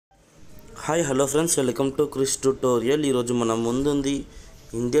Hi hello friends, welcome to Krish tutorial. ఈరోజు మన ముందుంది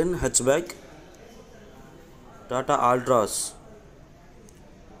Indian hatchback Tata Altroz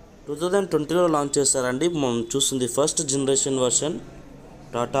 2020లో launch చేశారండి. మనం చూస్తుంది first generation version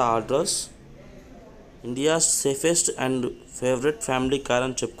Tata Altroz. India safest and favourite family car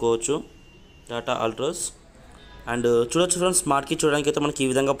అని చెప్పుకోవచ్చు టాటా ఆల్ట్రాస్. అండ్ చూడొచ్చు ఫ్రెండ్స్, స్మార్ట్ కీ చూడడానికి అయితే మనకి ఈ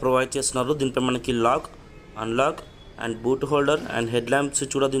విధంగా ప్రొవైడ్ చేస్తున్నారు. దీనిపై మనకి lock, unlock and boot holder and head lamps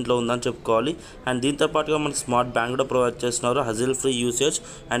కూడా దీంట్లో ఉందని చెప్పుకోవాలి. అండ్ దీంతో పాటుగా మనకి స్మార్ట్ బ్యాంక్ కూడా ప్రొవైడ్ చేస్తున్నారు. హజిల్ free usage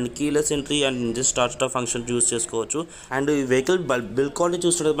and keyless entry and engine start function use చేసుకోవచ్చు. అండ్ ఈ వెహికల్ బిల్డ్ క్వాలిటీ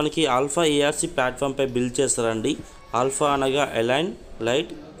చూస్తుంటే మనకి ఆల్ఫా ఏఆర్సీ ప్లాట్ఫామ్పై బిల్డ్ చేస్తారండి. ఆల్ఫా అనగా align,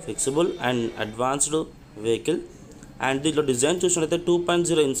 light, flexible and advanced vehicle. And దీంట్లో డిజైన్ చూసినట్లయితే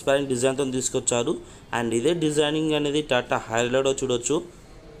 2.0 ఇన్స్పైరింగ్ డిజైన్తో తీసుకొచ్చారు. అండ్ ఇదే డిజైనింగ్ అనేది టాటా హైలైట్లో చూడొచ్చు,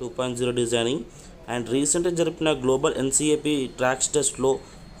 2.0 డిజైనింగ్. అండ్ రీసెంట్గా జరిపిన గ్లోబల్ ఎన్సీఏపీ ట్రాక్స్ టెస్ట్లో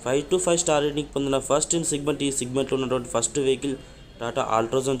 5 to 5 స్టార్ రేటింగ్ పొందిన ఫస్ట్ ఇన్ సెగ్మెంట్, ఈ సెగ్మెంట్లో ఉన్నటువంటి ఫస్ట్ వెహికల్ టాటా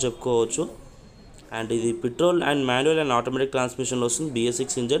ఆల్ట్రోజ్ అని చెప్పుకోవచ్చు. అండ్ ఇది petrol and manual and automatic ట్రాన్స్మిషన్లో వస్తుంది.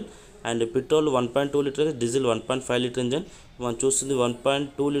 BS6 engine and petrol 1.2 litre, diesel 1.5 litre engine. మనం చూస్తుంది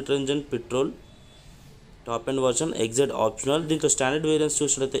 1.2 litre engine petrol top end version, XZ optional. దీంట్లో స్టాండర్డ్ వేరియంట్స్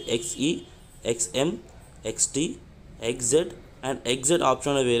చూసినట్లయితే XE, XM, XT, XZ and XZ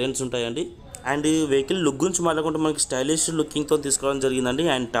optional variants ఉంటాయండి. And ఈ vehicle look గురించి మాట్లాడుకుంటే మనకి స్టైలిష్ లుకింగ్తో తీసుకురావడం జరిగిందండి.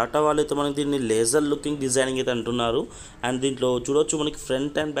 అండ్ టాటా వాళ్ళు అయితే మనకి దీన్ని లేజర్ లుకింగ్ డిజైనింగ్ అయితే అంటున్నారు. అండ్ దీంట్లో చూడొచ్చు మనకి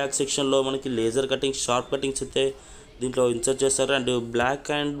ఫ్రంట్ అండ్ బ్యాక్ సెక్షన్లో మనకి లేజర్ కటింగ్, షార్ప్ కటింగ్స్ అయితే దీంట్లో ఇన్సర్ట్ చేస్తారు. And black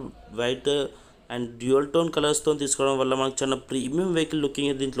and white and dual tone కలర్స్తో తీసుకోవడం వల్ల మనకి చాలా ప్రీమియం వెహికల్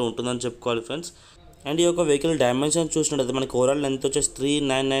లుకింగ్ దీంట్లో ఉంటుందని చెప్పుకోవాలి ఫ్రెండ్స్. అండ్ ఈ యొక్క వెహికల్ డైమెన్షన్ చూసినట్లయితే మనకి ఓవరాల్ లెంత్ వచ్చేసి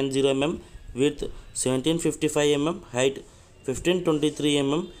 3990 mm, with 1755 mm, height 1523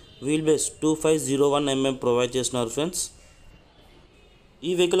 mm, wheel base 2501 mm provide చేస్తున్నారు ఫ్రెండ్స్.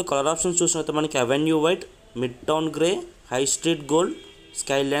 ఈ వెహికల్ కలర్ ఆప్షన్స్ చూసినట్లయితే మనకి avenue white, mid town grey, high street gold,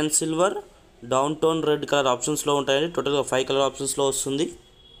 sky land silver, down town red colour ఆప్షన్స్లో ఉంటాయండి. టోటల్గా 5 కలర్ ఆప్షన్స్లో వస్తుంది.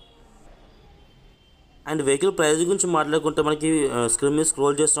 అండ్ వెహికల్ ప్రైస్ గురించి మాట్లాడుకుంటే మనకి స్క్రీన్ మీద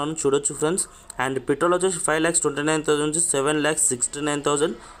స్క్రోల్ చేస్తున్నాను, చూడొచ్చు ఫ్రెండ్స్. అండ్ పెట్రోల్ వచ్చేసి 5,29,000 నుంచి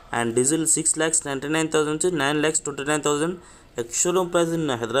 7,69,000 అండ్ డీజిల్ 6,99,000 నుంచి 9,29,000. ఎక్స్-షోరూమ్ ప్రైస్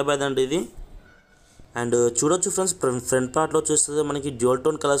ఇన్ హైదరాబాద్ అండి ఇది. అండ్ చూడొచ్చు ఫ్రెండ్స్, ఫ్రంట్ పార్ట్లో వచ్చేస్తే మనకి డ్యూయల్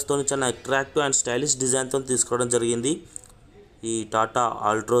టోన్ కలర్స్తో చాలా అట్రాక్టివ్ అండ్ స్టైలిష్ డిజైన్తో తీసుకోవడం జరిగింది ఈ టాటా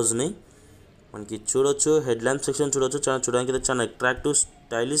ఆల్ట్రోజ్ని. మనకి చూడొచ్చు హెడ్ ల్యాంప్ సెక్షన్ చూడొచ్చు, చూడడానికి అయితే చాలా అట్రాక్టివ్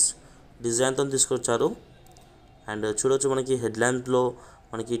స్టైలిష్ డిజైన్తో తీసుకొచ్చారు. అండ్ చూడొచ్చు మనకి హెడ్ ల్యాంప్లో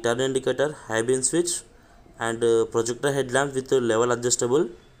మనకి turn indicator, high beam switch and projector head lamp with level adjustable.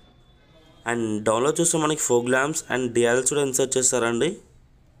 And డౌన్లో చూస్తే మనకి ఫోగ్ ల్యాంప్స్ అండ్ డిఆర్ఎల్స్ కూడా ఇన్సర్ట్ చేస్తారండి.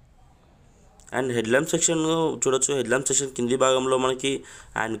 అండ్ హెడ్ ల్యాంప్ సెక్షన్ చూడొచ్చు, హెడ్ ల్యాంప్ సెక్షన్ కింది భాగంలో మనకి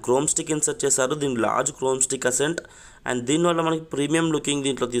అండ్ క్రోమ్ స్టిక్ ఇన్సర్ట్ చేశారు. దీని large chrome stick assigned. And దీనివల్ల మనకి ప్రీమియం లుకింగ్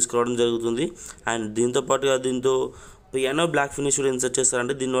దీంట్లో తీసుకురావడం జరుగుతుంది. అండ్ దీంతో పాటుగా దీంతో పియానో బ్లాక్ ఫినిష్ కూడా ఇన్సర్ట్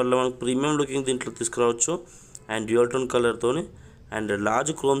చేస్తారండి. దీనివల్ల మనకి ప్రీమియం లుకింగ్ దీంట్లో తీసుకురావచ్చు. And dual tone కలర్తోని and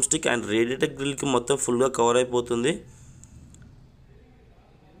large chrome stick and radiator గ్రిల్కి మొత్తం ఫుల్గా కవర్ అయిపోతుంది.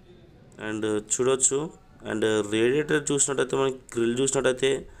 అండ్ చూడొచ్చు, అండ్ రేడియేటర్ చూసినట్టయితే మనకి గ్రిల్ చూసినట్టయితే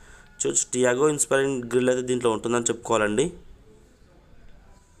చూడొచ్చు టియాగో ఇన్స్పైరింగ్ గ్రిల్ అయితే దీంట్లో ఉంటుందని చెప్పుకోవాలండి.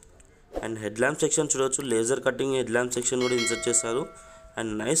 అండ్ హెడ్ ల్యాంప్ సెక్షన్ చూడొచ్చు, laser cutting head lamp section కూడా ఇన్సర్ట్ చేశారు.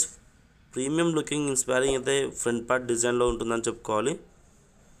 And nice premium looking inspiring అయితే ఫ్రంట్ పార్ట్ డిజైన్లో ఉంటుందని చెప్పుకోవాలి.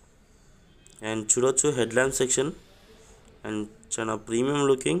 అండ్ చూడొచ్చు హెడ్ ల్యాంప్ సెక్షన్ అండ్ చాలా ప్రీమియం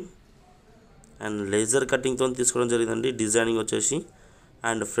లుకింగ్ అండ్ లేజర్ కటింగ్తో తీసుకోవడం జరిగిందండి డిజైనింగ్ వచ్చేసి.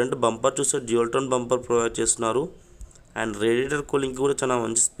 అండ్ ఫ్రంట్ బంపర్ చూస్తే డ్యూయల్ టోన్ బంపర్ ప్రొవైడ్ చేస్తున్నారు. అండ్ రేడియేటర్ కూలింగ్ కూడా చాలా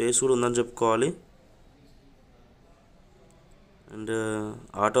మంచి స్పేస్ కూడా ఉందని చెప్పుకోవాలి. And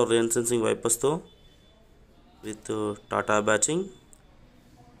auto rain sensing వైపర్స్తో with Tata బ్యాచింగ్.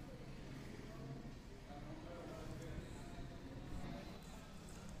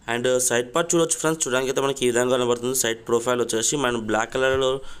 And side part చూడొచ్చు ఫ్రెండ్స్, చూడడానికి అయితే మనకి ఈ విధంగా కనబడుతుంది. సైడ్ ప్రొఫైల్ వచ్చేసి మన బ్లాక్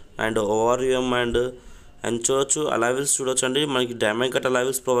కలర్లో అండ్ ఓఆర్విఎం అండ్ చూడొచ్చు అలావిల్స్ చూడొచ్చు అండి. మనకి డైమండ్ కట్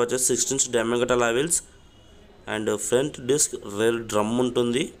అలావిల్స్ ప్రొవైడ్ చేసి 16 inch diamond cut అలావిల్స్. And front disc rare drum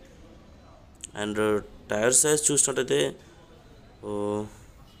ఉంటుంది. అండ్ టైర్ సైజ్ చూసినట్టయితే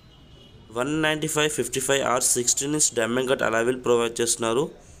 195/55 R 16 inch diamond cut అలావిల్ provide చేస్తున్నారు.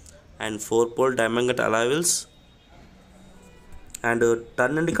 And 4 pole diamond cut అలావిల్స్. And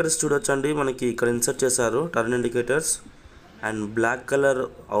turn indicators చూడొచ్చు అండి, మనకి ఇక్కడ ఇన్సర్ట్ చేశారు turn indicators. And black colour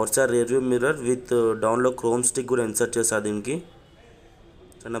out side rear view mirror with డౌన్లో chrome stick కూడా ఇన్సర్ట్ చేశారు. దీనికి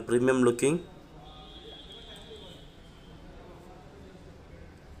చాలా ప్రీమియం లుకింగ్.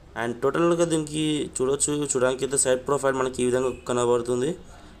 అండ్ టోటల్గా దీనికి చూడడానికి అయితే సైడ్ ప్రొఫైల్ మనకి ఈ విధంగా కనబడుతుంది.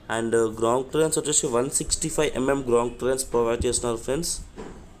 అండ్ గ్రౌండ్ క్లియరెన్స్ వచ్చేసి 165 mm గ్రౌండ్ క్లియరెన్స్ ప్రొవైడ్ చేస్తున్నారు ఫ్రెండ్స్.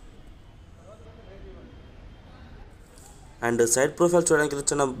 అండ్ సైడ్ ప్రొఫైల్ చూడడానికి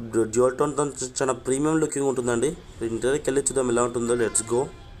చాలా డ్యూయల్ టోన్తో చాలా ప్రీమియం లుకింగ్ ఉంటుందండి. ఇంటీరియర్కి వెళ్ళి చూద్దాం ఎలా ఉంటుందో. Let's go.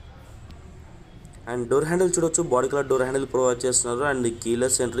 And door handle చూడొచ్చు, body colour door handle provide చేస్తున్నారు. అండ్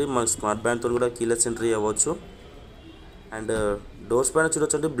కీలెస్ ఎంట్రీ, మన స్మార్ట్ బ్యాండ్తో కూడా కీలెస్ ఎంట్రీ అవ్వచ్చు. అండ్ డోర్స్ పైన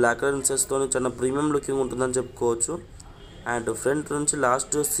చూడొచ్చు అంటే బ్లాక్ కలర్ ఇన్సెస్తో చాలా ప్రీమియం లుకింగ్ ఉంటుందని చెప్పుకోవచ్చు. అండ్ ఫ్రంట్ నుంచి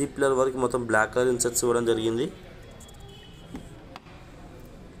లాస్ట్ సీ పిల్లర్ వరకు మొత్తం బ్లాక్ కలర్ ఇన్సెట్స్ ఇవ్వడం జరిగింది.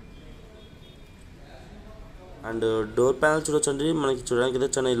 అండ్ డోర్ ప్యానల్ చూడొచ్చండి, మనకి చూడడానికి అయితే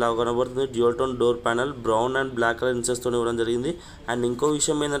చాలా ఇలా కనబడుతుంది. Dual tone door panel brown and black colour ఇన్సెస్తో ఇవ్వడం జరిగింది. అండ్ ఇంకో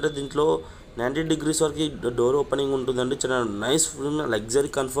విషయం ఏంటంటే దీంట్లో 90 degrees వరకు డోర్ ఓపెనింగ్ ఉంటుందండి. చాలా nice luxury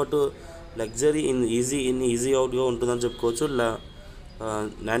comfort, luxury easy అవుట్గా ఉంటుందని చెప్పుకోవచ్చు.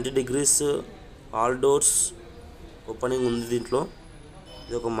 90 degrees ఆల్ డోర్స్ ఓపెనింగ్ ఉంది దీంట్లో.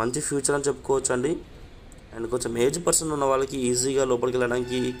 ఇది ఒక మంచి ఫ్యూచర్ అని చెప్పుకోవచ్చు అండి. అండ్ కొంచెం ఏజ్ పర్సన్ ఉన్న వాళ్ళకి ఈజీగా లోపలికి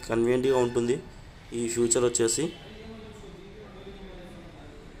వెళ్ళడానికి కన్వీనియంట్గా ఉంటుంది ఈ ఫ్యూచర్ వచ్చేసి.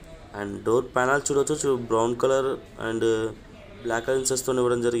 అండ్ డోర్ ప్యానల్ చూడవచ్చు, brown colour and black colour ఇన్సెస్తో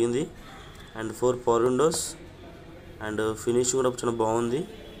ఇవ్వడం జరిగింది. And 4 power Windows and finishing కూడా చాలా బాగుంది.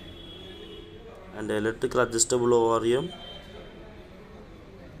 And electrical adjustable ORM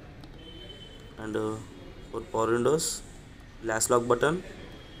and 4 power Windows, glass lock button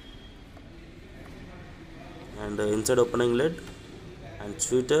and inside opening lead and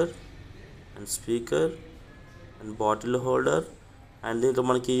sweeter and speaker and bottle holder. And దీంట్లో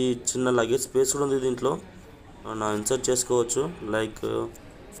మనకి చిన్న luggage space కూడా ఉంది. దీంట్లో మనం ఇన్సర్ట్ చేసుకోవచ్చు, లైక్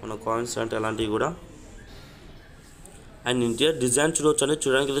మన కాయిన్స్ అంటే అలాంటివి కూడా. అండ్ ఇంటీరియర్ డిజైన్ చూడవచ్చు అండి,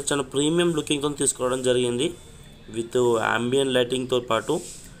 చూడడానికి అయితే చాలా ప్రీమియం లుకింగ్తో తీసుకోవడం జరిగింది విత్ అంబియన్ లైటింగ్తో పాటు.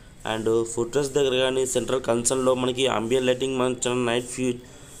 అండ్ ఫుట్ రెస్ట్ దగ్గర కానీ సెంట్రల్ కన్సోల్లో మనకి అంబియన్ లైటింగ్ మన చాలా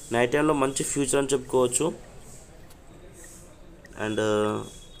నైట్ టైంలో మంచి ఫ్యూచర్ అని చెప్పుకోవచ్చు. అండ్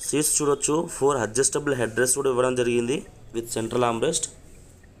సీట్స్ చూడొచ్చు, 4 అడ్జస్టబుల్ హెడ్ రెస్ట్ కూడా ఇవ్వడం జరిగింది విత్ సెంట్రల్ ఆర్మ్రెస్ట్.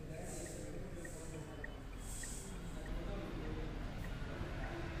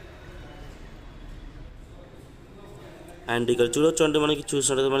 అండ్ ఇక్కడ చూడొచ్చు అంటే మనకి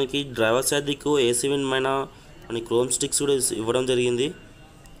చూసినట్టు మనకి డ్రైవర్ సైడ్ దిక్కు ఏసీ విన్ పైన మనకి క్రోమ్ స్టిక్స్ కూడా ఇవ్వడం జరిగింది.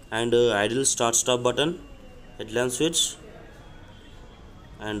 And idol start stop button, head lamp switch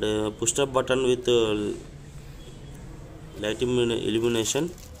and push up button with light illumination.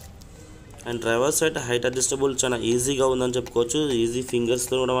 And driver side height adjustable చాలా ఈజీగా ఉందని చెప్పుకోవచ్చు. ఈజీ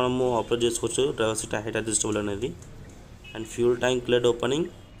ఫింగర్స్తో కూడా మనము ఆపరేట్ చేసుకోవచ్చు డ్రైవర్ సైడ్ హైట్ అడ్జస్టబుల్ అనేది. And fuel tank lead opening.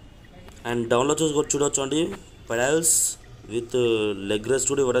 And డౌన్లో చూడొచ్చు అండి పెడల్స్ విత్ లెగ్ రెస్ట్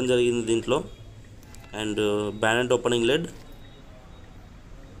కూడా ఇవ్వడం జరిగింది దీంట్లో. And bonnet opening lead.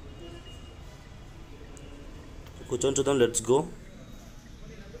 కూర్చొని చూద్దాం, లెట్స్ గో.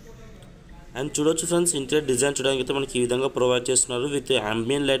 అండ్ చూడొచ్చు ఫ్రెండ్స్, ఇంటీరియర్ డిజైన్ చూడడానికి అయితే మనకి ఈ విధంగా ప్రొవైడ్ చేస్తున్నారు విత్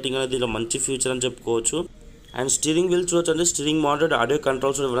అంబియన్ లైటింగ్ అనేది ఇలా మంచి ఫ్యూచర్ అని చెప్పుకోవచ్చు. అండ్ స్టీరింగ్ వీల్ చూడొచ్చు అండి, స్టీరింగ్ మౌంటెడ్ ఆడియో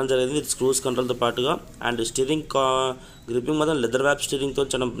కంట్రోల్స్ ఇవ్వడం జరిగింది విత్ స్క్రూస్ కంట్రోల్తో పాటుగా. అండ్ స్టీరింగ్ గ్రిప్పింగ్ మాత్రం లెదర్ వ్యాప్ స్టీరింగ్తో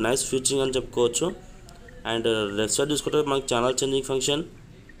చాలా నైస్ ఫీచరింగ్ అని చెప్పుకోవచ్చు. అండ్ లెఫ్ట్ సైడ్ చూసుకుంటే మనకి channel changing function,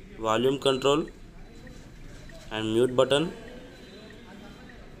 volume control and mute button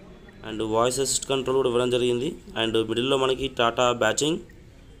and voice assist control కూడా ఇవ్వడం జరిగింది. అండ్ మిడిల్లో మనకి Tata బ్యాచింగ్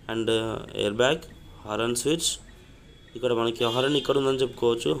and air bag, horn switch. ఇక్కడ మనకి హారన్ ఇక్కడ ఉందని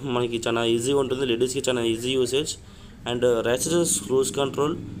చెప్పుకోవచ్చు. మనకి చాలా ఈజీగా ఉంటుంది, లేడీస్కి చాలా easy usage. And right side cruise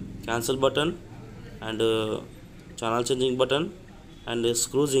control, cancel button and channel changing button and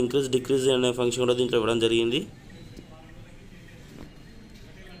screws increase decrease అనే ఫంక్షన్ కూడా దీంట్లో ఇవ్వడం జరిగింది.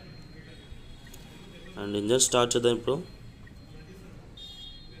 అండ్ ఇంజన్ స్టార్ట్ చేద్దాం ఇప్పుడు.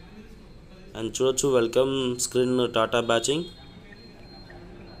 అండ్ చూడొచ్చు welcome screen Tata బ్యాచింగ్.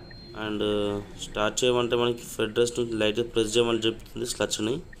 And start చేయమంటే మనకి ఫెడ్ రెస్ట్ లైట్ ప్రెస్ చేయమని చెప్తుంది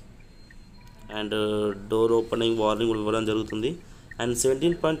స్లచ్ని. అండ్ డోర్ ఓపెనింగ్ వార్నింగ్ కూడా ఇవ్వడం జరుగుతుంది. And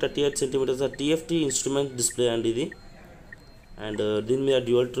 17.38 cm TFT instrument display అండి ఇది. అండ్ దీని మీద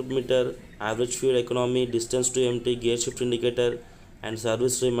dual trip meter, average fuel economy, distance to empty, gear shift indicator and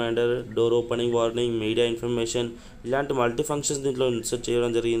service reminder, door opening warning, media information ఇలాంటి మల్టీ ఫంక్షన్స్ దీంట్లో insert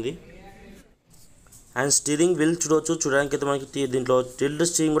చేయడం జరిగింది. అండ్ స్టీరింగ్ వీల్ చూడడానికి అయితే మనకి దీంట్లో టిల్ట్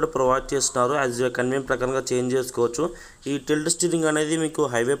స్టీరింగ్ కూడా ప్రొవైడ్ చేస్తున్నారు. యాజ్ కన్వీనియంట్ ప్రకారంగా చేంజ్ చేసుకోవచ్చు. ఈ టిల్ట్ స్టీరింగ్ అనేది మీకు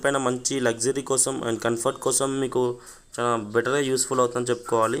హైవే పైన మంచి లగ్జరీ కోసం అండ్ కంఫర్ట్ కోసం మీకు చాలా బెటర్గా యూస్ఫుల్ అవుతుందని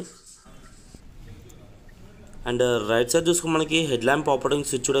చెప్పుకోవాలి. అండ్ రైట్ సైడ్ చూసుకుని మనకి హెడ్ ల్యాంప్ ఆపరేటింగ్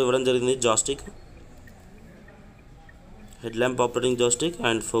స్విచ్ కూడా ఇవ్వడం జరిగింది, joystick head lamp operating joystick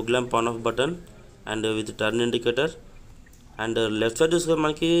and fog lamp on off button and with turn indicator. And left side చూసుకొని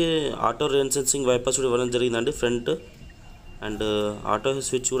మనకి ఆటో రెయిన్ సెన్సింగ్ వైపర్స్ కూడా ఇవ్వడం జరిగిందండి ఫ్రంట్. అండ్ ఆటో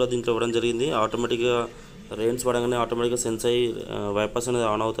స్విచ్ కూడా దీంట్లో ఇవ్వడం జరిగింది. ఆటోమేటిక్గా రెయిన్స్ పడగానే ఆటోమేటిక్గా సెన్స్ అయ్యి వైపర్స్ అనేది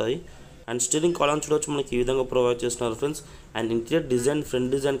ఆన్ అవుతాయి. అండ్ స్టీరింగ్ కాలమ్ చూడవచ్చు మనకి ఈ విధంగా ప్రొవైడ్ చేస్తున్నారు friends. And interior design,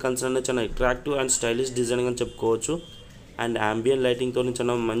 front design concern అనేది చాలా అట్రాక్టివ్ అండ్ స్టైలిష్ డిజైన్ అని చెప్పుకోవచ్చు. అండ్ ambient లైటింగ్తో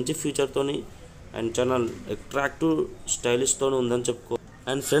చాలా మంచి ఫీచర్తో అండ్ చాలా అట్రాక్టివ్ స్టైలిష్తో ఉందని చెప్పుకో.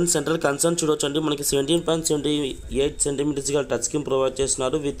 అండ్ ఫ్రంట్ సెంట్రల్ కన్సర్న్ చూడవచ్చు అండి మనకి 17.78 సెంటీమీటర్స్ టచ్ స్క్రీన్ ప్రొవైడ్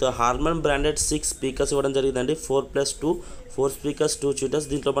చేస్తున్నారు. విత్ హార్మన్ బ్రాండెడ్ 6 స్పీకర్స్ ఇవ్వడం జరిగిందండి. 4+2 4 స్పీకర్స్ 2 సీటర్స్.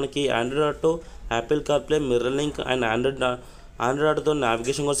 దీంట్లో మనకి Android auto, Apple CarPlay, mirror link and Android ఆటోతో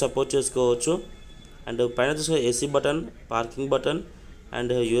navigation కూడా సపోర్ట్ చేసుకోవచ్చు. అండ్ పైన చూసుకున్న AC button, parking button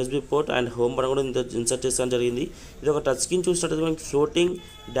and USB port and home button కూడా ఇన్సర్ట్ చేసడం జరిగింది. ఇది ఒక టచ్ స్క్రీన్ చూసినట్టయితే మనకి floating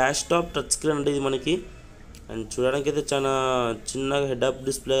dash top touch screen అంటే ఇది మనకి. అండ్ చూడడానికి అయితే చాలా చిన్నగా హెడ్ అప్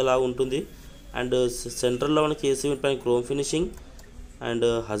డిస్ప్లే లాగా ఉంటుంది. అండ్ సెంటర్లో మనకి ఏసీ పైన chrome finishing and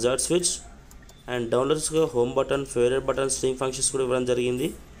hazard switch and డౌన్లోడ్స్గా home button, favourite button, string functions కూడా ఇవ్వడం జరిగింది.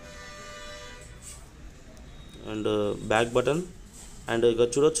 అండ్ బ్యాక్ బటన్ అండ్ ఇక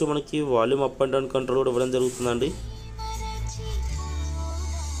చూడొచ్చు మనకి volume up and down control కూడా ఇవ్వడం జరుగుతుందండి.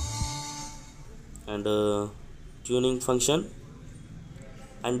 And tuning function.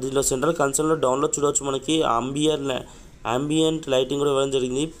 అండ్ దీనిలో సెంట్రల్ కన్సోల్లో డౌన్లోడ్ చూడవచ్చు మనకి ambient లైటింగ్ కూడా ఇవ్వడం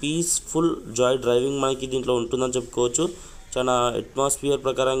జరిగింది. పీస్ఫుల్ జాయ్ డ్రైవింగ్ మనకి దీంట్లో ఉంటుందని చెప్పుకోవచ్చు. చాలా అట్మాస్ఫియర్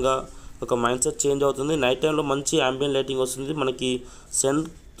ప్రకారంగా ఒక మైండ్ సెట్ చేంజ్ అవుతుంది. నైట్ టైంలో మంచి ambient లైటింగ్ వస్తుంది మనకి.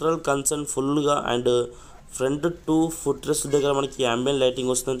 సెంట్రల్ కన్సోల్ ఫుల్గా అండ్ ఫ్రంట్ 2 ఫుట్ రెస్ట్ దగ్గర మనకి ambient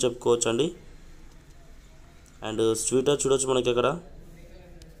లైటింగ్ వస్తుందని చెప్పుకోవచ్చు అండి. అండ్ స్వీటర్ చూడవచ్చు మనకి అక్కడ.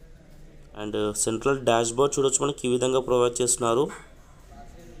 అండ్ సెంట్రల్ డాష్ బోర్డ్ చూడవచ్చు మనకి ఈ విధంగా ప్రొవైడ్ చేస్తున్నారు.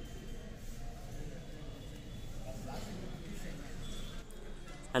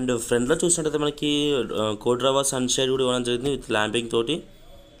 అండ్ ఫ్రంట్లో చూసినట్టయితే మనకి కోడ్రావా సన్షైడ్ కూడా ఇవ్వడం జరిగింది విత్ ల్యాంపింగ్ తోటి.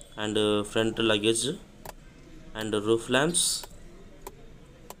 And front luggage and roof lamps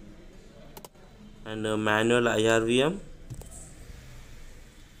and manual IRVM.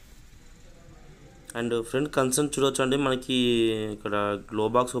 And front concern చూడవచ్చు అండి మనకి. ఇక్కడ గ్లో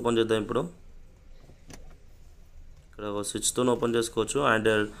బాక్స్ ఓపెన్ చేద్దాం ఇప్పుడు. ఇక్కడ ఒక స్విచ్తో ఓపెన్ చేసుకోవచ్చు. అండ్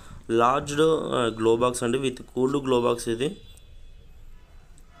లార్జ్ గ్లో బాక్స్ అండి విత్ కూల్డ్ గ్లో బాక్స్ ఇది.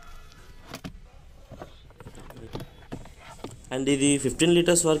 అండ్ ఇది 15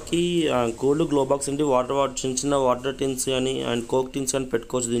 లీటర్స్ వరకు కూల్డ్ గ్లో బాక్స్ అండి. వాటర్ చిన్న చిన్న వాటర్ టిన్స్ కానీ అండ్ కోక్ టిన్స్ కానీ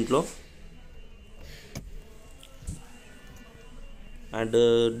పెట్టుకోవచ్చు దీంట్లో. అండ్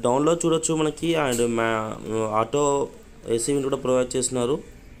డౌన్లో చూడొచ్చు మనకి. అండ్ ఆటో ఏసీ విండ్ కూడా ప్రొవైడ్ చేస్తున్నారు.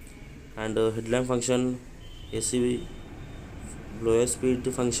 And head lamp function, AC lower speed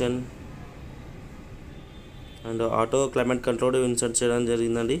function and auto climate control insert చేయడం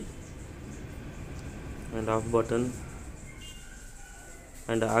జరిగిందండి. And of button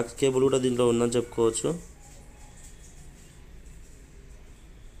and aux cable కూడా దీంట్లో ఉందని చెప్పుకోవచ్చు.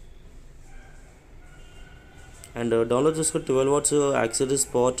 అండ్ డౌన్లోడ్ చేసుకుని 12 వాట్స్ యాక్సెసరీస్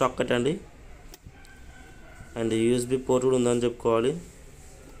పవర్ సాకెట్ అండి. అండ్ USB పోర్ట్ కూడా ఉందని చెప్పుకోవాలి.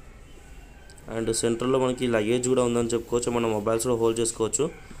 అండ్ సెంటర్లో మనకి లగేజ్ కూడా ఉందని చెప్పుకోవచ్చు. మన మొబైల్స్ కూడా హోల్డ్ చేసుకోవచ్చు.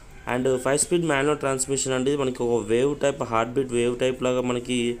 అండ్ 5 స్పీడ్ మాన్యువల్ ట్రాన్స్మిషన్ అండి. మనకి ఒక wave type, heart beat wave type లాగా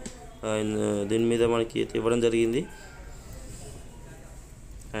మనకి దీని మీద మనకి ఇవ్వడం జరిగింది.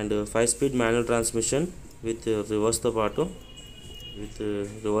 And 5 speed manual transmission with రివర్స్తో పాటు విత్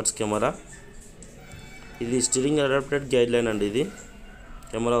రివర్స్ కెమెరా. ఇది స్టీరింగ్ అడాప్టెడ్ గైడ్ లైన్ అండి. ఇది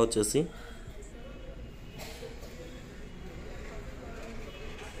కెమెరా వచ్చేసి.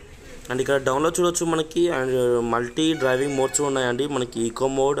 అండ్ ఇక్కడ డౌన్లోడ్ చూడవచ్చు మనకి. అండ్ మల్టీ డ్రైవింగ్ మోడ్స్ ఉన్నాయండి మనకి. Eco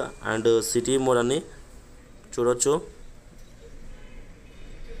mode and city mode అని చూడవచ్చు.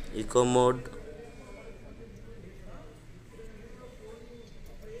 Eco mode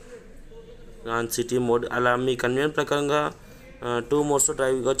and city mode అలా మీ కన్వీనియంట్ ప్రకారంగా 2 మోడ్స్తో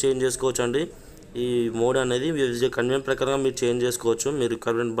డ్రైవ్గా చేంజ్ చేసుకోవచ్చు అండి. ఈ మోడ్ అనేది కన్వీనియంట్ ప్రకారంగా మీరు చేంజ్ చేసుకోవచ్చు మీ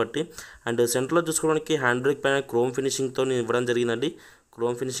రిక్వైర్మెంట్ బట్టి. అండ్ సెంటర్లో చూసుకోవడానికి హ్యాండ్ బ్రేక్ పైన క్రోమ్ ఫినిషింగ్తో ఇవ్వడం జరిగిందండి.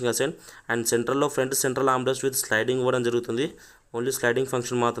 Chrome finishing assigned. అండ్ సెంటర్లో front central armrest with sliding ఇవ్వడం జరుగుతుంది. ఓన్లీ స్లైడింగ్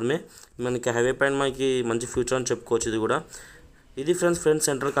ఫంక్షన్ మాత్రమే. మనకి హైవే పైన మనకి మంచి ఫ్యూచర్ అని చెప్పుకోవచ్చు ఇది కూడా. ఇది ఫ్రంట్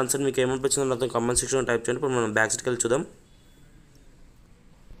సెంట్రల్ కన్సర్న్. మీకు ఏమనిపించిందో నాతో కామెంట్ సెక్షన్లో టైప్ చేయండి. ఇప్పుడు మనం బ్యాక్ సైడ్కి వెళ్ళి చూద్దాం.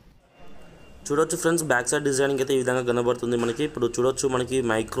 చూడొచ్చు ఫ్రెండ్స్, బ్యాక్ సైడ్ డిజైనింగ్ అయితే ఈ విధంగా కనబడుతుంది మనకి. ఇప్పుడు చూడొచ్చు మనకి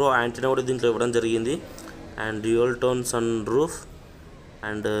మైక్రో యాంటీనా కూడా దీంట్లో ఇవ్వడం జరిగింది. And dual tone sun roof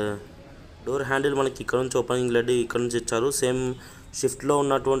and door handle మనకి ఇక్కడ నుంచి ఓపెనింగ్ లెడ్ ఇక్కడ నుంచి ఇచ్చారు. సేమ్ షిఫ్ట్లో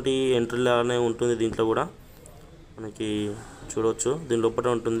ఉన్నటువంటి ఎంట్రీ లానే ఉంటుంది దీంట్లో కూడా మనకి. చూడొచ్చు దీని లోపల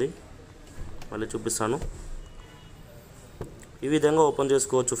ఉంటుంది, మళ్ళీ చూపిస్తాను. ఈ విధంగా ఓపెన్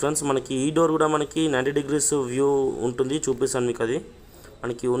చేసుకోవచ్చు ఫ్రెండ్స్. మనకి ఈ డోర్ కూడా మనకి 90 degrees వ్యూ ఉంటుంది, చూపిస్తాను మీకు. అది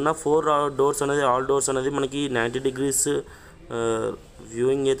మనకి ఉన్న 4 డోర్స్ అనేది, ఆల్ డోర్స్ అనేది మనకి 90 degrees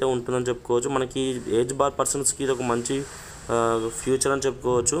వ్యూయింగ్ అయితే ఉంటుందని చెప్పుకోవచ్చు. మనకి ఏజ్ బార్ పర్సన్స్కి ఇది ఒక మంచి ఫ్యూచర్ అని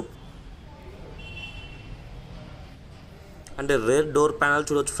చెప్పుకోవచ్చు. అంటే రేర్ డోర్ ప్యానల్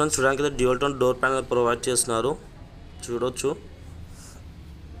చూడొచ్చు ఫ్రెండ్స్. చూడడానికి అయితే dual tone door panel provide చేస్తున్నారు చూడొచ్చు.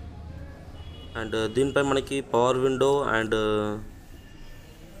 అండ్ దీనిపై మనకి power window and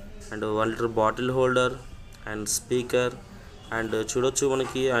 1 litre bottle holder and speaker and చూడొచ్చు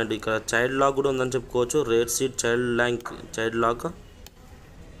మనకి. అండ్ ఇక్కడ చైల్డ్ లాక్ కూడా ఉందని చెప్పుకోవచ్చు. Rare seat child lock.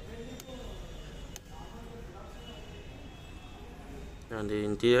 And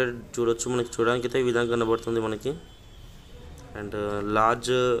interior చూడొచ్చు మనకి. చూడడానికి అయితే ఈ విధంగా కనబడుతుంది మనకి. అండ్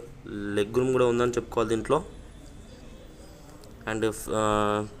లార్జ్ లెగ్ రూమ్ కూడా ఉందని చెప్పుకోవాలి దీంట్లో. And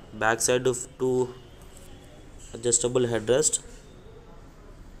back side 2 adjustable head rest.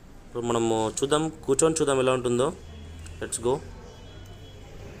 ఇప్పుడు మనము కూర్చొని చూద్దాం ఎలా ఉంటుందో. Let's go.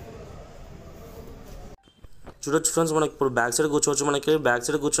 చూడొచ్చు ఫ్రెండ్స్ మనకి ఇప్పుడు బ్యాక్ సైడ్ కూర్చోవచ్చు. మనకి బ్యాక్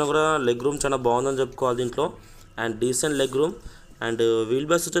సైడ్ కూర్చొని కూడా లెగ్ రూమ్ చాలా బాగుందని చెప్పుకోవాలి దీంట్లో. And decent leg room. And wheel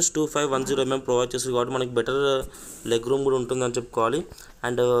base వచ్చేసి 2510 ప్రొవైడ్ చేస్తుంది కాబట్టి మనకి బెటర్ లెగ్ రూమ్ కూడా ఉంటుందని చెప్పుకోవాలి.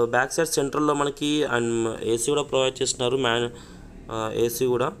 అండ్ బ్యాక్ సైడ్ సెంట్రల్లో మనకి అండ్ ఏసీ కూడా ప్రొవైడ్ చేస్తున్నారు. ఏసీ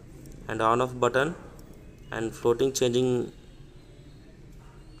కూడా. And on off button and floating changing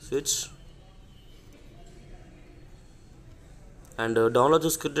switch. And డౌన్లో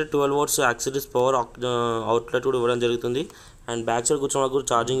చూసుకుంటే 12 volts యాక్సిడెంట్స్ పవర్ అవుట్లెట్ కూడా ఇవ్వడం జరుగుతుంది. అండ్ బ్యాక్ సైడ్ కూర్చొని కూడా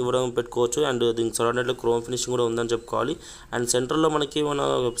ఛార్జింగ్ ఇవ్వడం పెట్టుకోవచ్చు. అండ్ దీనికి సరౌండెడ్లో క్రోమ్ ఫినిషింగ్ కూడా ఉందని చెప్పుకోవాలి. అండ్ సెంటర్లో మనకి మన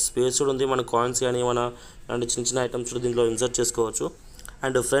స్పేస్ కూడా ఉంది. మన కాయిన్స్ కానీ మన అలాంటి చిన్న చిన్న ఐటమ్స్ కూడా దీంట్లో ఇన్సర్ట్ చేసుకోవచ్చు.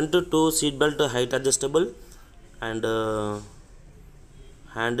 And front 2 seat belt height adjustable and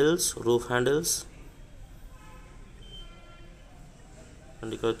handles, roof handles.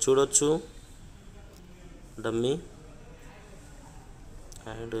 And ఇక్కడ చూడొచ్చు dummy.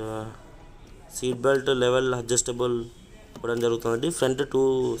 And seat belt level adjustable ఇవ్వడం జరుగుతుందండి. ఫ్రంట్ 2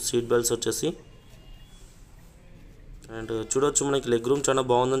 సీట్ బెల్ట్స్ వచ్చేసి. అండ్ చూడొచ్చు మనకి లెగ్ రూమ్ చాలా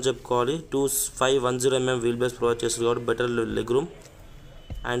బాగుందని చెప్పుకోవాలి. 2510 వీల్ బేస్ ప్రొవైడ్ చేస్తుంది కాబట్టి బెటర్ లెగ్ రూమ్.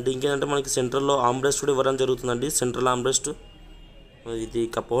 అండ్ ఇంకేంటంటే మనకి సెంట్రల్లో ఆర్మ్రెస్ట్ కూడా ఇవ్వడం జరుగుతుందండి. Central armrest. ఇది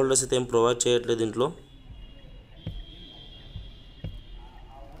కప్ హోల్డర్స్ అయితే ఏం ప్రొవైడ్ చేయట్లేదు దీంట్లో.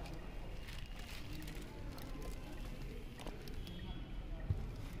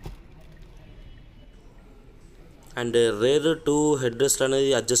 అండ్ రేర్ 2 హెడ్ రెస్ట్ అనేది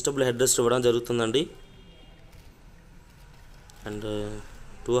అడ్జస్టబుల్ హెడ్ రెస్ట్ ఇవ్వడం జరుగుతుందండి. And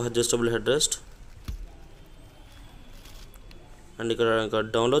 2 adjustable head rest. And ఇక్కడ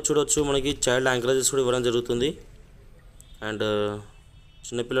డౌన్లో చూడొచ్చు మనకి చైల్డ్ యాంకరేజెస్ కూడా ఇవ్వడం జరుగుతుంది. అండ్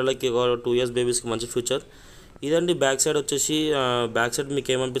చిన్నపిల్లలకి 2 years బేబీస్కి మంచి ఫ్యూచర్ ఇదండి. బ్యాక్ సైడ్ వచ్చేసి బ్యాక్ సైడ్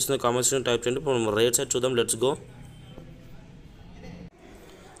మీకు ఏమనిపిస్తుందో కామెంట్స్ టైప్ చేయండి. ఇప్పుడు రైట్ సైడ్ చూద్దాం. Let's go.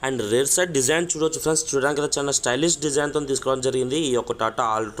 And rare side design చూడవచ్చు ఫ్రెండ్స్. చూడడానికి అయితే చాలా స్టైలిష్ డిజైన్తో తీసుకోవడం జరిగింది ఈ యొక్క టాటా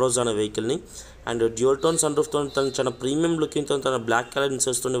ఆల్ట్రోజ్ అనే వెహికల్ని. అండ్ డ్యూయల్ టోన్ సన్ రూఫ్తో తను చాలా ప్రీమియం లుకింగ్తో తన బ్లాక్ కలర్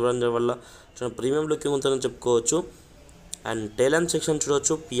ఇన్సర్ట్స్తో ఇవ్వడం వల్ల చాలా ప్రీమియం లుకింగ్ ఉంటుందని చెప్పుకోవచ్చు. అండ్ టైల్ ల్యాంప్ సెక్షన్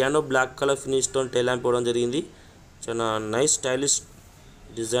చూడవచ్చు. Piano black colour ఫినిష్తో tail lamp ఇవ్వడం జరిగింది. చాలా nice stylish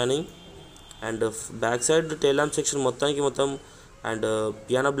designing. And back side tail lamp section మొత్తం అండ్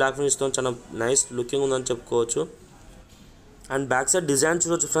పియానో బ్లాక్ ఫినిష్తో చాలా నైస్ లుకింగ్ ఉందని చెప్పుకోవచ్చు. అండ్ బ్యాక్ సైడ్ డిజైన్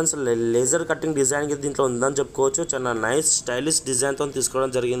చూడవచ్చు ఫ్రెండ్స్. లేజర్ కటింగ్ డిజైన్ దీంట్లో ఉందని చెప్పుకోవచ్చు. చాలా నైస్ స్టైలిష్ డిజైన్తో తీసుకోవడం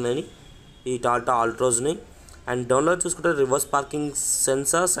జరిగిందని ఈ టాటా ఆల్ట్రోజ్ని. అండ్ డౌన్లో చూసుకుంటే reverse parking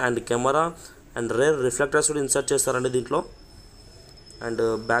sensors and camera and rare reflectors కూడా ఇన్సర్ట్ చేస్తారండి దీంట్లో. అండ్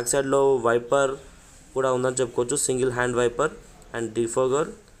బ్యాక్ సైడ్లో వైపర్ కూడా ఉందని చెప్పుకోవచ్చు. Single hand wiper and defogger,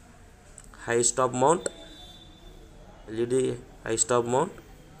 high stop mount, LED high stop mount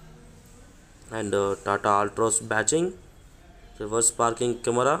and Tata Altroz బ్యాచింగ్, reverse parking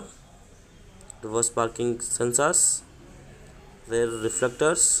camera, reverse parking sensors, rare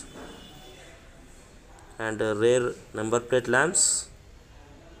reflectors and rare number plate lamps.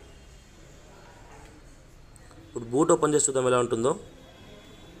 ఇప్పుడు boot open చేసి చూద్దాం ఎలా ఉంటుందో.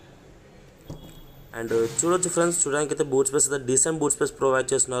 And చూడొచ్చు friends. చూడడానికి అయితే boot space అయితే decent boot space provide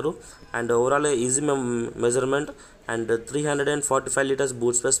చేస్తున్నారు. And overall easy measurement and 345 liters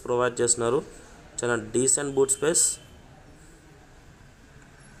boot space provide చేస్తున్నారు. చాలా decent boot space.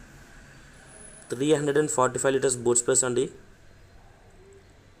 345 liters boot space అండి.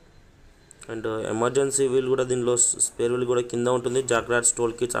 అండ్ ఎమర్జెన్సీ వీల్ కూడా దీనిలో స్పేర్ వీల్ కూడా కింద ఉంటుంది. జాక్రాట్స్,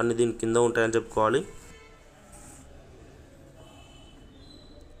 టోల్ కిట్స్ అన్ని దీని కింద ఉంటాయని చెప్పుకోవాలి.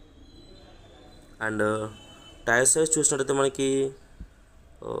 అండ్ టైర్ సైజ్ చూసినట్టయితే మనకి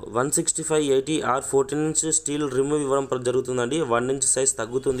 165/80 R14 inch స్టీల్ రిమూవ్ ఇవ్వడం జరుగుతుందండి. 1 inch సైజ్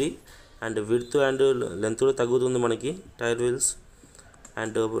తగ్గుతుంది. అండ్ విడ్త్ అండ్ లెంత్ కూడా తగ్గుతుంది మనకి tyre wheels.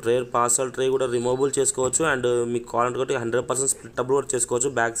 And rare parcel tray కూడా రిమూవబుల్ చేసుకోవచ్చు. అండ్ మీకు కావాలంటే 100% స్ప్లిట్టబుల్ కూడా చేసుకోవచ్చు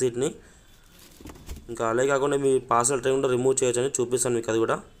బ్యాక్ సీట్ని. ఇంకా అలాగే కాకుండా మీ పార్సల్ ట్రే కూడా రిమూవ్ చేయొచ్చు అని చూపిస్తాను మీకు. అది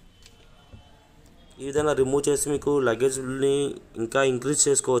కూడా ఈ విధంగా రిమూవ్ చేసి మీకు లగేజ్ని ఇంకా ఇంక్రీజ్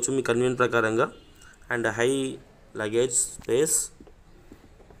చేసుకోవచ్చు మీ కన్వీనియంట్ ప్రకారంగా. అండ్ హై లగేజ్ స్పేస్,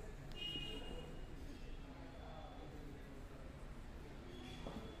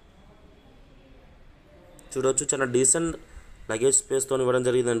 చూడవచ్చు చాలా డీసెంట్ లగేజ్ స్పేస్తో ఇవ్వడం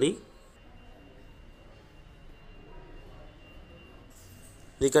జరిగిందండి.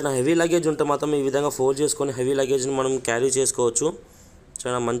 ఇక్కడ హెవీ లగేజ్ ఉంటే మాత్రం ఈ విధంగా ఫోల్డ్ చేసుకొని హెవీ లగేజ్ని మనం క్యారీ చేసుకోవచ్చు.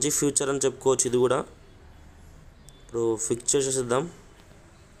 చాలా మంచి ఫ్యూచర్ అని చెప్పుకోవచ్చు ఇది కూడా. ఇప్పుడు ఫిక్స్ చేసేద్దాం.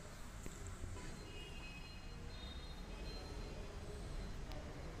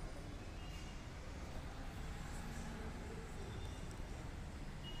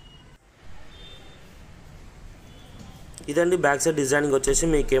 ఇదండి బ్యాక్ సైడ్ డిజైనింగ్ వచ్చేసి.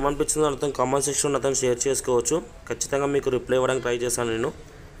 మీకు ఏమనిపించిందో అర్థం కామెంట్ సెక్షన్లో అతను షేర్ చేసుకోవచ్చు. ఖచ్చితంగా మీకు రిప్లై ఇవ్వడానికి ట్రై చేశాను నేను.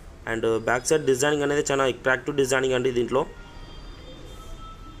 అండ్ బ్యాక్ సైడ్ డిజైనింగ్ అనేది చాలా అట్రాక్టివ్ డిజైనింగ్ అండి దీంట్లో.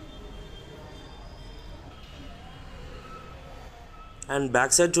 అండ్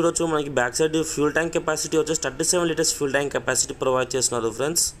బ్యాక్ సైడ్ చూడొచ్చు, మనకి back side fuel tank capacity వచ్చేసి 37 litres fuel tank capacity provide చేస్తున్నారు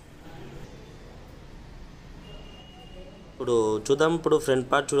ఫ్రెండ్స్. ఇప్పుడు చూద్దాం. ఇప్పుడు ఫ్రంట్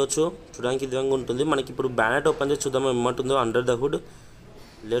పార్ట్ చూడొచ్చు, చూడడానికి ఈ విధంగా ఉంటుంది. మనకి ఇప్పుడు బ్యానెట్ ఓపెన్ చేసి చూద్దాం ఏమంటుందో under the hood.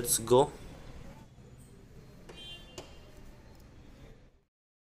 Let's go.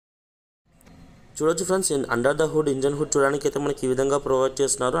 చూడొచ్చు friends, under the hood engine hood చూడడానికి అయితే మనకి ఈ విధంగా ప్రొవైడ్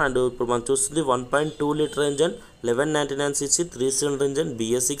చేస్తున్నారు. అండ్ ఇప్పుడు మనం చూస్తుంది 1.2 litre engine, 1199cc 3 cylinder engine,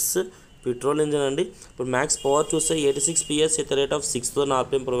 BS6 petrol engine అండి. ఇప్పుడు మ్యాక్స్ పవర్ చూస్తే 86 PS at the rate of 6000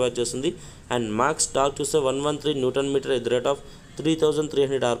 RPM provide చేస్తుంది. అండ్ మ్యాక్స్ టార్క్ చూస్తే 113 Nm at the rate of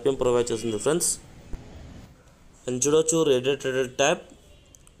 3300 RPM provide చేస్తుంది ఫ్రెండ్స్. అండ్ చూడొచ్చు radiator tap,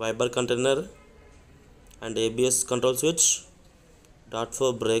 వైబర్ container and ABS control switch, dot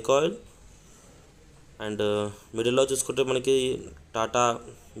for break oil. And మిడిల్లో చూసుకుంటే మనకి టాటా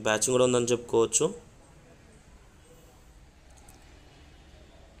బ్యాచింగ్ కూడా ఉందని చెప్పుకోవచ్చు.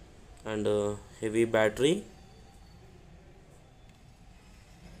 And heavy battery.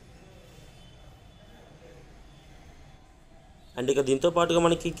 అండ్ ఇక దీంతో పాటుగా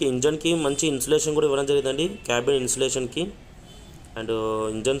మనకి ఇంజన్కి మంచి ఇన్సులేషన్ కూడా ఇవ్వడం జరిగిందండి, cabin ఇన్సులేషన్కి. And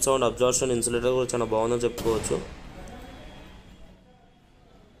engine sound absorption insulator కూడా చాలా బాగుందని చెప్పుకోవచ్చు.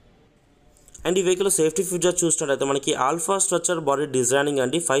 అండ్ ఈ వెహికల్ సేఫ్టీ ఫీచర్ చూసినట్టయితే మనకి ఆల్ఫా స్ట్రక్చర్ బాడీ డిజైనింగ్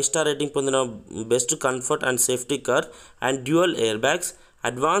అండి, 5 స్టార్ రేటింగ్ పొందిన best comfort and safety car. And dual air bags,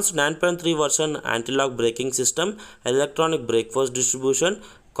 advanced 9.3 version anti-lock braking system, electronic break force distribution,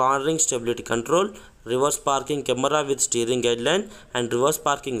 cornering stability control, reverse parking camera with steering guide line and reverse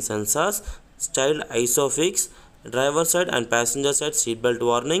parking sensors, styled Isofix, driver side and passenger side seat belt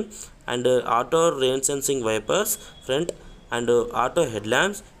warning, and auto rain sensing wipers front, and auto head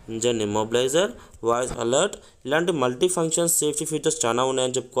lamps, engine immobiliser, voice alert. ఇలాంటి multi functions safety features చాలా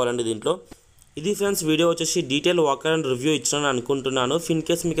ఉన్నాయని చెప్పుకోవాలండి దీంట్లో. ఇది friends video వచ్చేసి detail walker and review ఇచ్చానని అనుకుంటున్నాను. In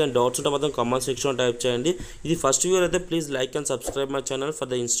case మీకు ఏమైనా డౌట్స్ ఉంటే మాత్రం కామెంట్ సెక్షన్లో టైప్ చేయండి. ఇది ఫస్ట్ వ్యూ అయితే please like and subscribe my channel for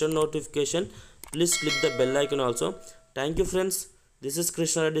the instant notification. Please click the bell icon also. Thank you friends. This is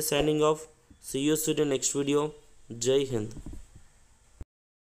Krrish signing off. See you soon in next video. Jai Hind.